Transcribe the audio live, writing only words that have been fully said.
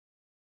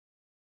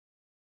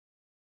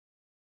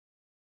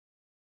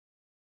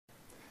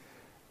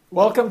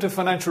Welcome to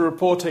Financial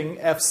Reporting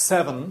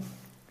F7.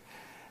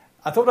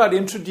 I thought I'd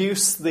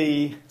introduce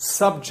the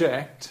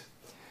subject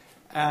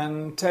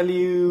and tell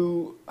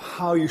you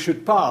how you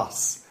should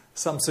pass,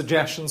 some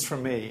suggestions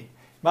from me.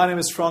 My name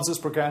is Francis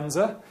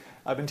Braganza.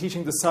 I've been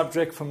teaching the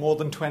subject for more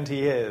than 20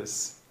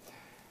 years.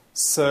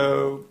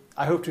 So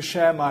I hope to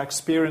share my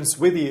experience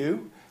with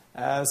you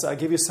as I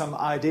give you some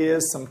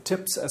ideas, some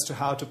tips as to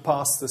how to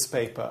pass this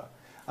paper.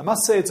 I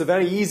must say it's a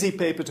very easy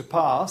paper to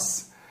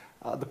pass.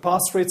 The pass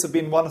rates have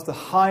been one of the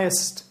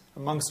highest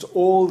amongst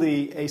all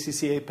the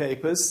ACCA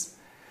papers,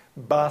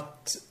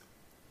 but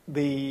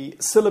the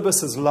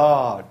syllabus is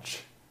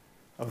large,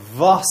 a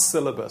vast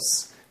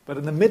syllabus. But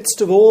in the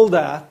midst of all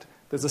that,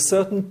 there's a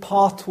certain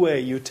pathway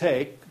you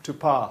take to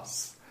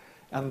pass.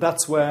 And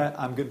that's where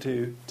I'm going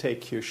to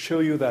take you,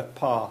 show you that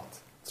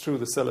path through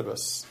the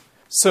syllabus.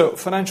 So,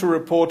 financial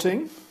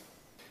reporting.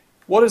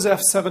 What is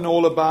F7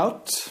 all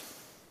about,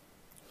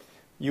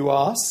 you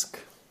ask?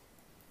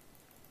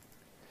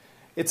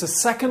 It's a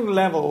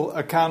second-level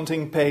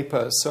accounting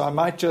paper, so I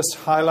might just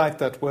highlight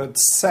that word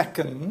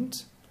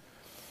second.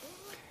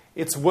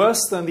 It's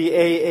worse than the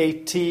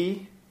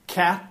AAT,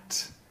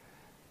 CAT,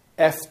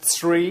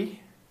 F3,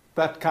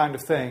 that kind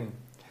of thing.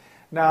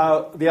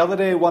 Now, the other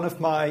day, one of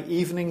my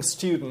evening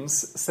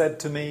students said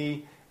to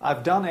me,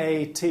 I've done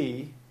AAT,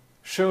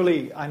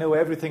 surely I know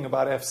everything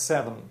about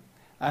F7.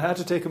 I had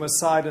to take him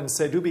aside and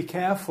say, do be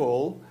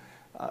careful.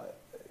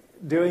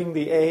 Doing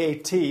the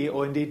AAT,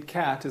 or indeed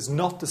CAT, is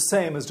not the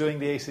same as doing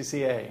the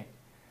ACCA.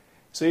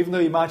 So even though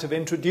you might have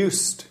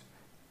introduced,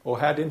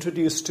 or had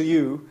introduced to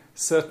you,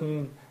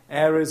 certain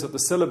areas of the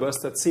syllabus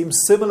that seem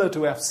similar to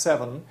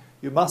F7,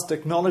 you must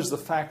acknowledge the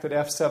fact that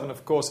F7,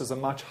 of course, is a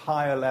much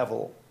higher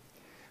level.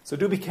 So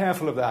do be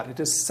careful of that. It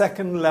is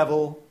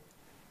second-level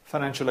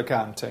financial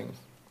accounting.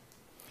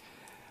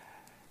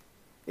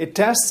 It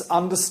tests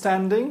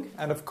understanding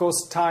and, of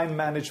course, time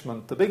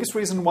management. The biggest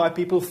reason why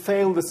people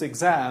fail this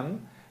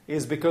exam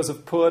is because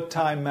of poor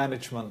time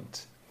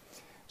management.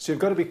 So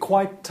you've got to be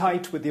quite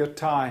tight with your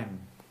time.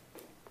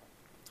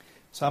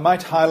 So I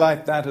might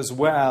highlight that as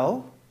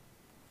well.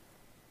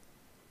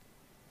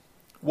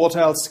 What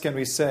else can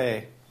we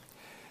say?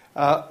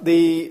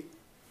 The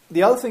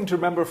other thing to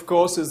remember, of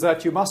course, is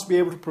that you must be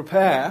able to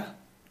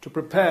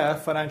prepare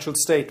financial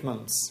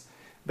statements,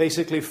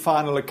 basically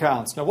final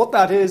accounts. Now what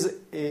that is,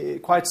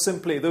 quite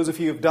simply, those of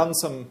you who have done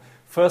some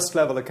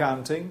first-level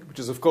accounting, which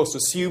is, of course,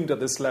 assumed at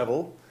this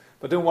level,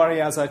 but don't worry,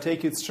 as I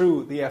take you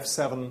through the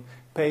F7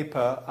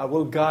 paper, I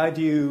will guide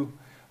you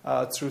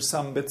through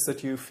some bits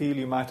that you feel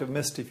you might have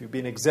missed if you've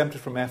been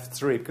exempted from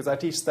F3, because I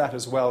teach that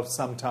as well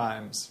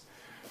sometimes.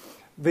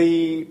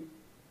 The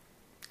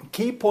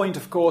key point,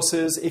 of course,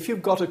 is if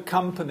you've got a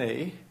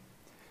company,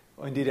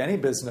 or indeed any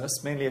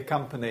business, mainly a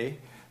company,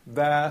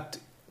 that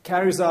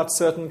carries out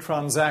certain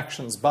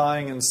transactions,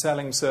 buying and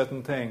selling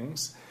certain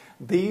things,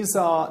 these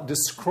are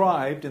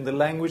described in the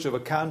language of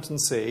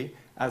accountancy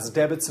as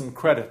debits and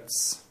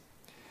credits.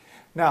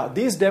 Now,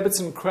 these debits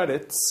and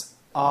credits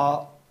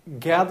are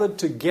gathered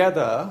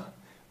together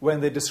when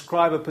they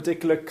describe a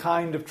particular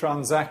kind of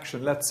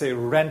transaction, let's say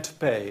rent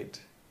paid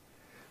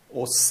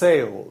or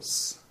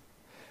sales,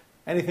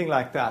 anything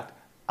like that.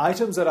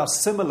 Items that are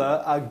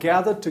similar are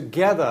gathered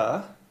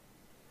together,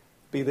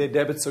 be they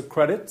debits or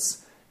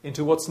credits,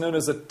 into what's known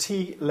as a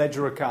T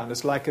ledger account.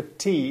 It's like a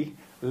T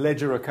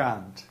ledger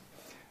account.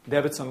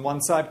 Debits on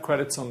one side,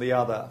 credits on the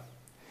other.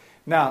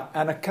 Now,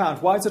 an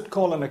account, why is it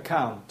called an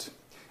account?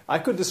 I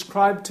could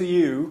describe to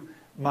you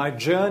my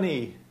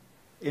journey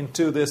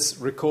into this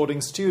recording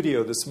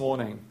studio this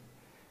morning,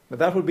 but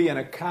that would be an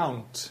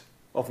account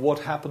of what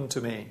happened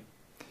to me.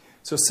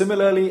 So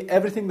similarly,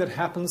 everything that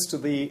happens to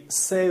the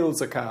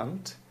sales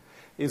account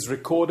is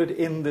recorded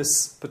in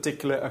this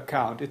particular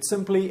account. It's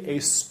simply a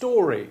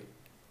story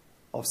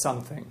of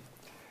something.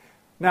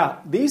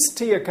 Now, these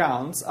T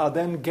accounts are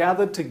then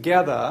gathered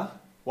together,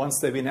 once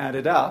they've been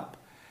added up,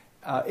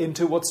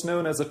 into what's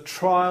known as a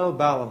trial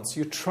balance.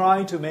 You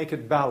try to make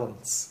it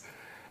balance.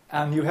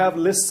 And you have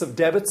lists of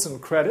debits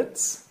and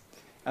credits,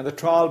 and the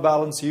trial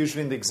balance,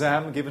 usually in the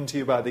exam, given to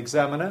you by the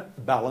examiner,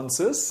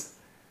 balances.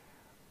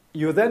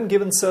 You're then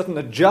given certain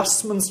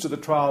adjustments to the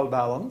trial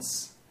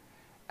balance,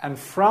 and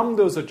from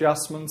those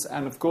adjustments,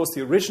 and of course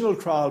the original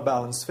trial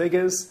balance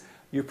figures,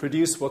 you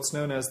produce what's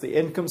known as the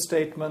income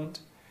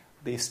statement,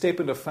 the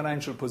statement of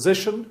financial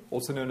position,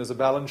 also known as a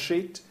balance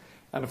sheet,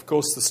 and of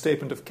course the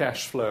statement of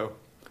cash flow.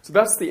 So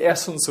that's the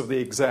essence of the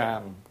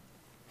exam.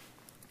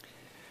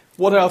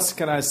 What else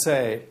can I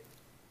say?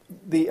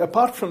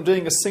 Apart from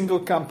doing a single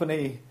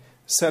company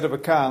set of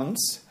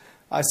accounts,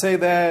 I say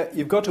there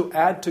you've got to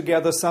add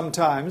together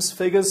sometimes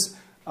figures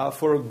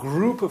for a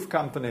group of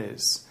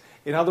companies.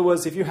 In other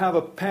words, if you have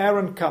a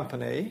parent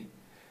company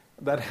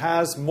that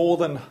has more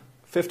than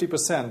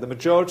 50%, the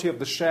majority of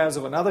the shares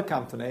of another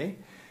company,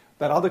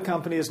 that other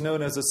company is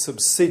known as a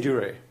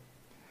subsidiary.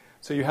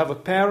 So you have a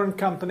parent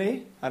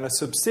company and a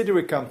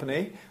subsidiary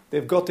company.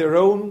 They've got their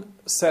own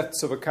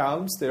sets of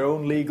accounts, their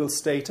own legal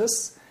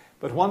status.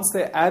 But once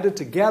they're added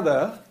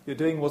together, you're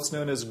doing what's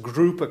known as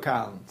group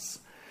accounts.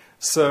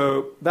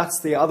 So that's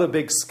the other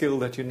big skill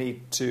that you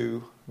need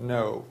to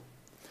know.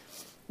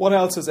 What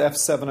else is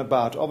F7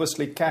 about?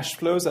 Obviously, cash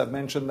flows, I've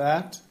mentioned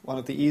that, one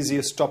of the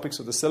easiest topics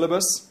of the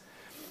syllabus.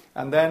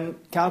 And then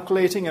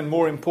calculating and,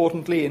 more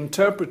importantly,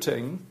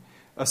 interpreting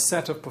a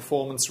set of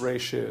performance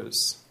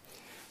ratios.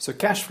 So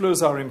cash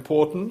flows are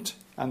important,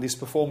 and these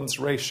performance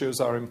ratios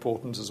are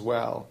important as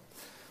well.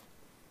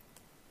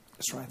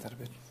 Let's write that a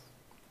bit.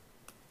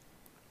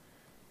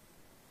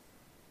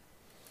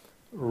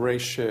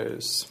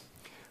 Ratios.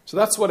 So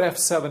that's what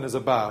F7 is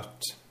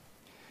about.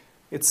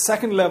 It's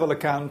second level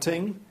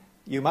accounting.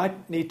 You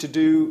might need to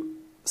do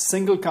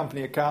single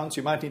company accounts.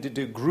 You might need to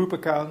do group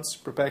accounts,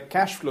 prepare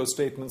cash flow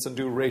statements, and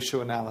do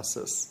ratio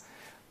analysis.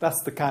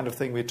 That's the kind of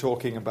thing we're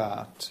talking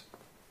about.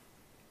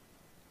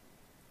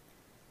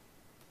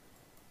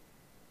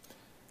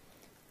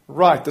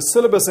 Right, the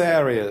syllabus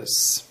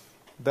areas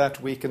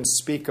that we can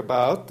speak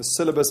about, the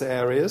syllabus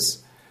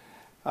areas.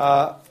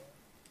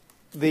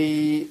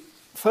 The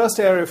first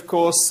area, of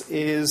course,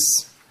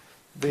 is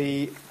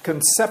the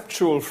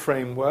conceptual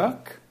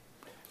framework.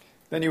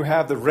 Then you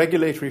have the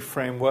regulatory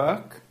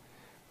framework.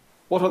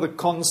 What are the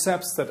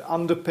concepts that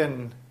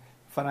underpin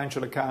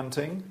financial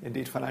accounting,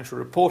 indeed financial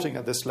reporting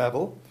at this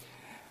level?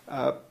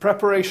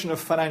 Preparation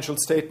of financial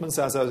statements,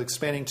 as I was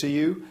explaining to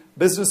you.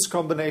 Business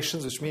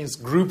combinations, which means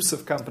groups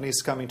of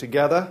companies coming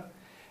together.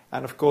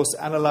 And, of course,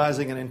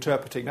 analyzing and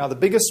interpreting. Now, the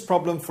biggest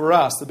problem for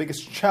us, the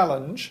biggest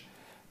challenge,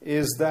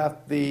 is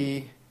that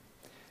the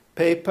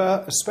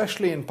paper,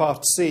 especially in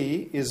Part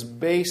C, is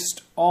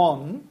based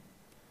on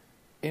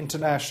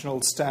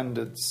international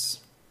standards.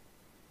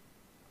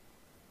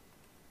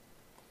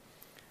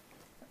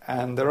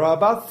 And there are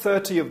about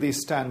 30 of these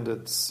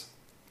standards.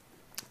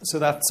 So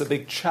that's a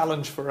big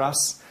challenge for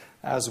us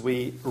as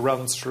we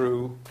run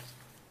through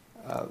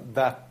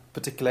that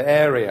particular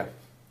area.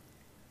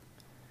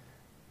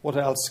 What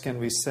else can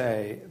we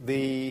say?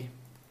 The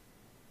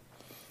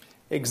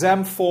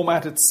exam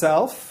format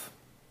itself.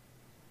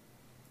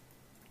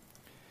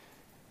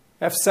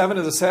 F7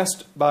 is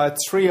assessed by a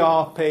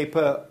 3-hour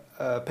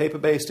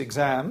paper-based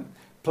exam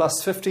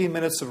plus 15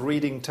 minutes of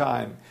reading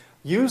time.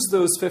 Use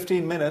those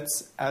 15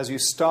 minutes as you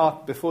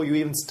start, before you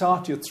even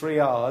start your 3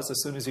 hours,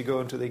 as soon as you go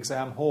into the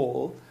exam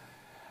hall.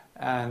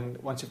 And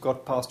once you've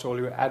got past all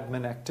your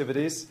admin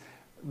activities,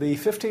 the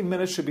 15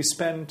 minutes should be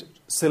spent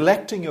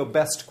selecting your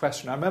best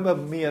question. I remember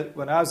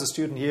when I was a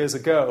student years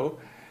ago,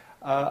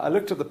 I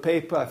looked at the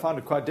paper. I found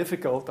it quite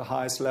difficult, the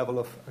highest level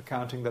of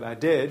accounting that I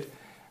did.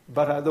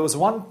 But there was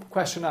one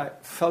question I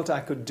felt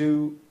I could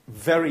do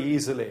very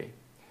easily.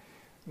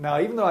 Now,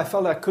 even though I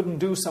felt I couldn't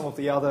do some of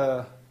the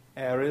other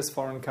areas,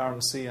 foreign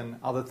currency and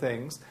other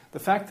things, the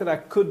fact that I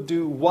could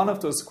do one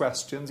of those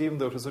questions, even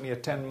though it was only a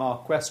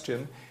 10-mark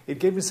question, it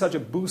gave me such a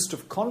boost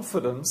of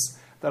confidence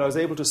that I was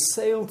able to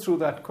sail through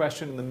that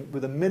question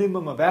with a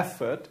minimum of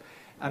effort,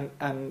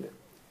 and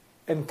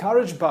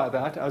encouraged by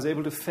that, I was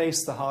able to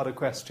face the harder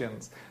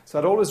questions. So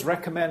I'd always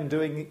recommend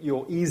doing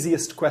your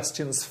easiest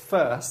questions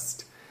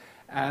first,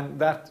 and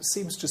that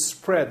seems to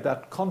spread,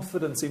 that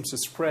confidence seems to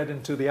spread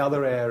into the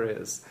other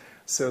areas.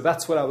 So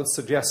that's what I would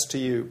suggest to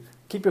you.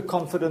 Keep your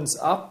confidence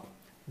up,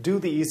 do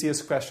the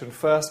easiest question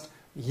first,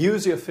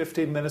 use your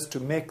 15 minutes to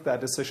make that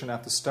decision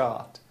at the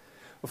start.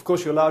 Of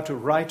course, you're allowed to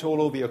write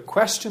all over your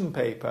question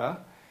paper.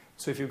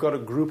 So if you've got a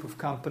group of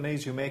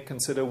companies, you may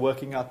consider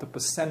working out the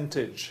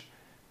percentage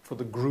for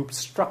the group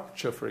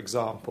structure, for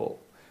example.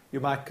 You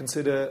might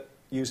consider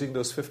using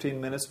those 15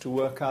 minutes to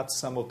work out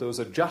some of those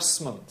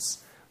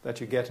adjustments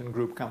that you get in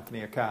group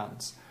company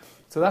accounts.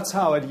 So that's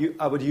how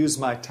I would use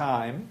my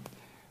time.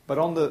 But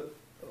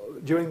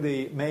during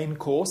the main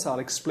course, I'll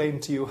explain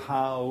to you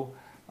how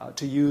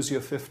to use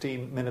your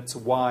 15 minutes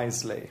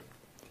wisely.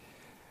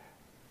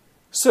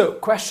 So,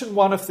 question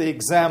 1 of the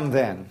exam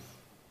then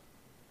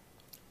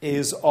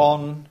is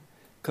on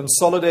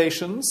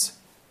consolidations,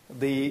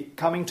 the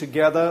coming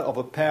together of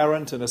a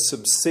parent and a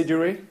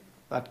subsidiary,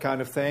 that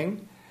kind of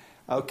thing.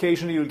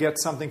 Occasionally you'll get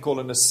something called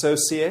an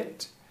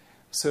associate.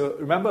 So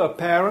remember, a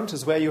parent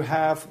is where you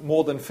have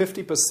more than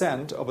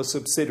 50% of a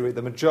subsidiary,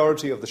 the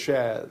majority of the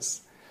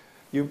shares.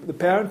 The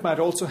parent might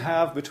also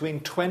have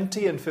between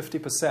 20 and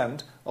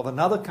 50% of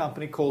another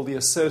company called the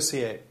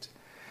associate.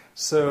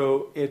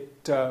 So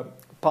it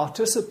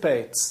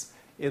participates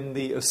in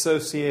the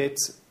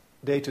associate's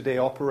day-to-day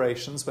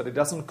operations, but it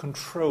doesn't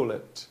control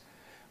it.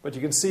 But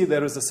you can see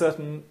there is a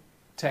certain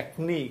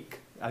technique,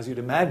 as you'd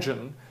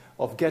imagine,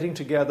 of getting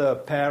together a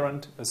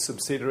parent, a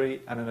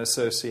subsidiary, and an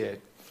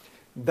associate.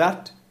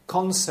 That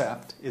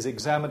concept is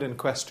examined in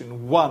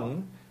question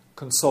 1,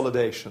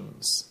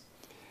 consolidations.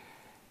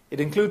 It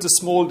includes a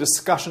small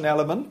discussion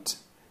element,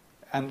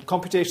 and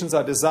computations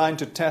are designed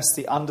to test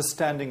the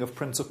understanding of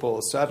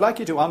principles. So I'd like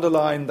you to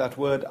underline that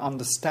word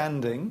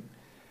understanding,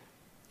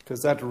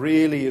 because that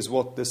really is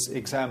what this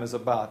exam is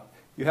about.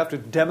 You have to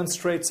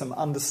demonstrate some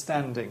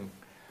understanding.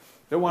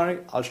 Don't worry,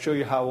 I'll show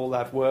you how all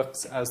that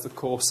works as the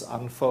course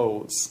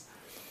unfolds.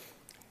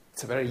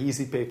 It's a very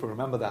easy paper,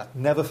 remember that.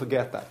 Never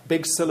forget that.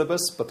 Big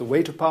syllabus, but the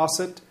way to pass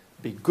it,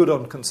 be good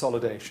on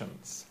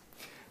consolidations.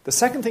 The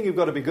second thing you've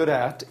got to be good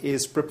at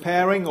is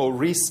preparing or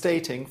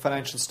restating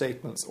financial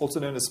statements,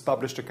 also known as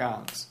published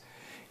accounts.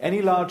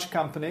 Any large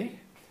company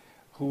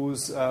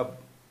who's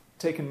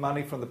taken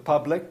money from the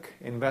public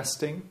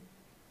investing,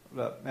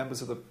 the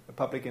members of the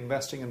public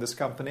investing in this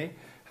company,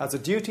 has a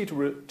duty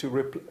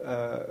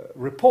to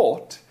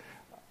report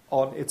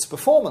on its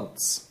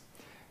performance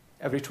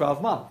every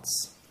 12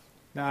 months.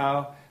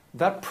 Now,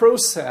 that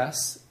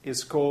process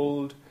is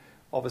called,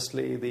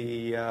 obviously,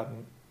 the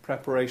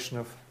preparation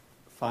of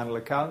final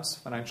accounts,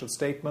 financial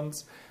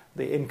statements,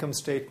 the income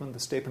statement, the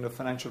statement of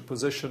financial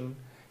position,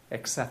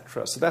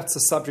 etc. So that's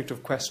the subject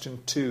of question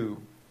 2.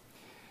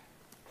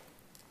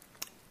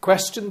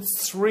 Question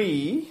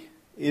 3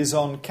 is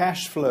on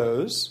cash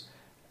flows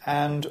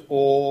and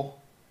or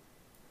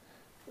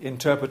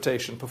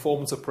interpretation,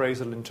 performance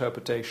appraisal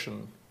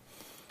interpretation.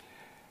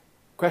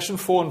 Question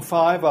 4 and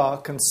 5 are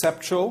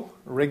conceptual,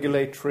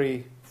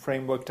 regulatory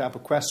framework type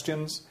of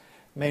questions,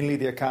 mainly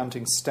the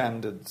accounting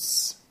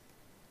standards.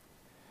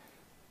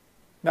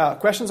 Now,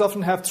 questions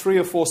often have 3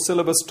 or 4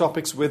 syllabus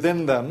topics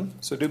within them,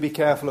 so do be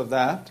careful of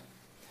that.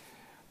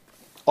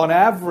 On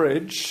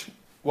average,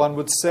 one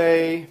would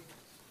say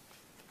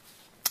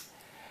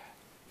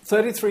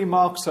 33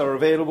 marks are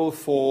available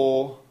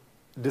for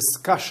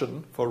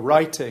discussion, for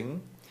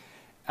writing,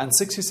 and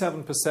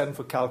 67%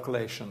 for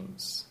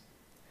calculations.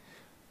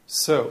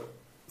 So,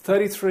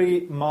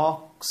 33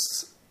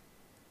 marks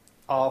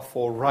are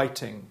for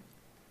writing.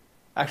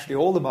 Actually,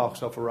 all the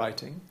marks are for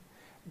writing,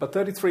 but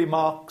 33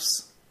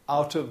 marks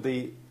out of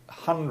the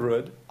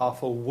 100 are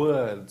for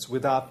words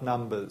without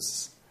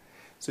numbers.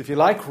 So if you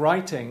like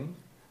writing,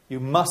 you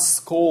must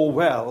score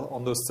well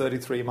on those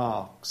 33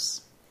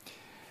 marks.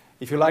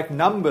 If you like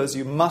numbers,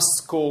 you must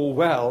score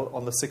well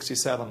on the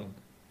 67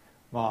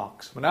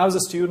 marks. When I was a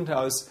student,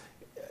 I was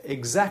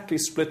exactly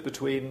split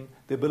between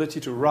the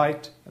ability to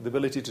write and the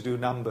ability to do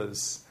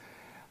numbers.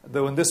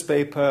 Though in this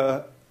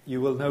paper,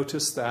 you will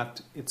notice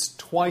that it's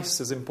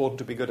twice as important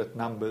to be good at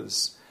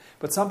numbers.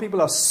 But some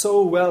people are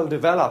so well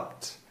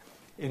developed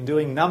in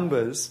doing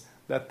numbers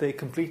that they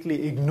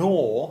completely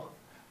ignore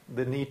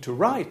the need to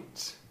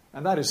write.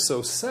 And that is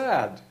so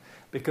sad,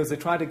 because they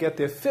try to get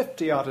their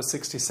 50 out of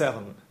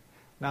 67.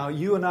 Now,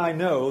 you and I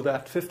know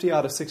that 50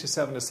 out of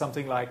 67 is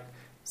something like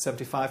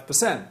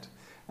 75%.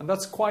 And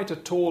that's quite a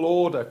tall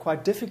order,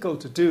 quite difficult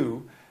to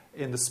do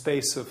in the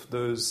space of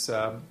those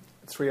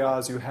 3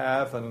 hours you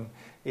have, and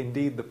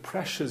indeed the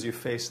pressures you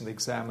face in the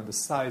exam and the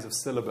size of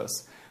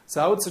syllabus.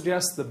 So I would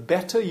suggest the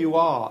better you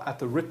are at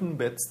the written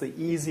bits, the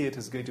easier it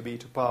is going to be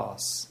to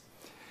pass.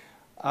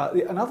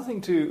 Another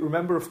thing to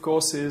remember, of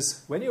course,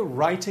 is when you're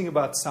writing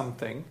about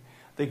something,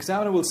 the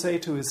examiner will say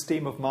to his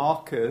team of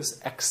markers,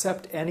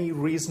 accept any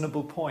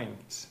reasonable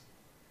point.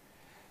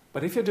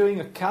 But if you're doing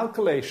a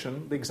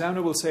calculation, the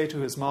examiner will say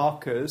to his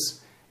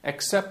markers,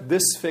 accept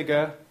this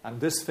figure and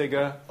this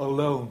figure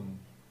alone.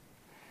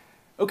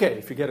 Okay,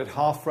 if you get it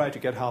half right,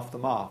 you get half the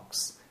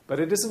marks. But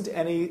it isn't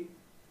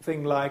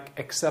anything like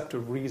accept a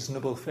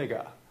reasonable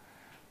figure.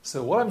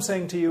 So what I'm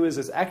saying to you is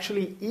it's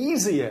actually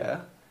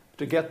easier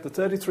to get the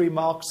 33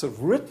 marks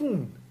of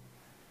written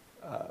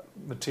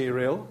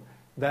material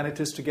than it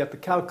is to get the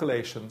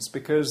calculations,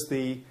 because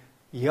the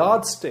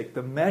yardstick,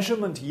 the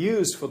measurement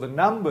used for the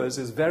numbers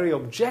is very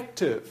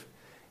objective.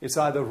 It's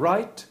either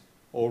right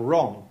or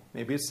wrong.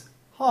 Maybe it's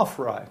half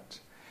right.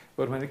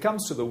 But when it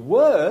comes to the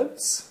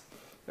words,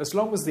 as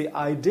long as the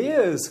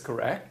idea is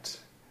correct,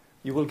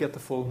 you will get the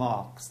full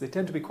marks. They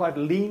tend to be quite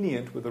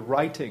lenient with the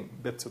writing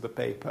bits of the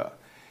paper.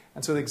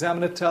 And so the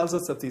examiner tells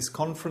us at these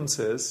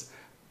conferences,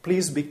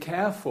 please be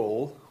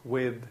careful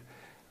with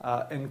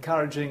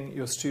encouraging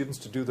your students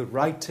to do the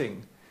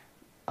writing.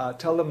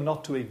 Tell them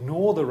not to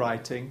ignore the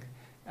writing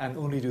and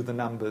only do the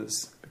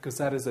numbers, because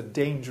that is a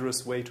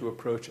dangerous way to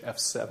approach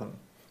F7,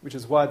 which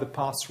is why the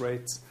pass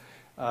rates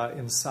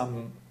in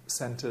some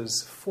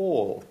centers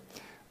fall,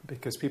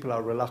 because people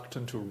are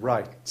reluctant to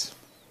write.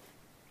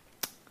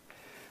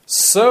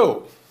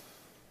 So,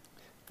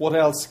 what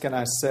else can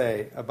I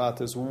say about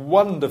this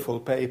wonderful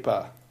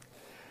paper?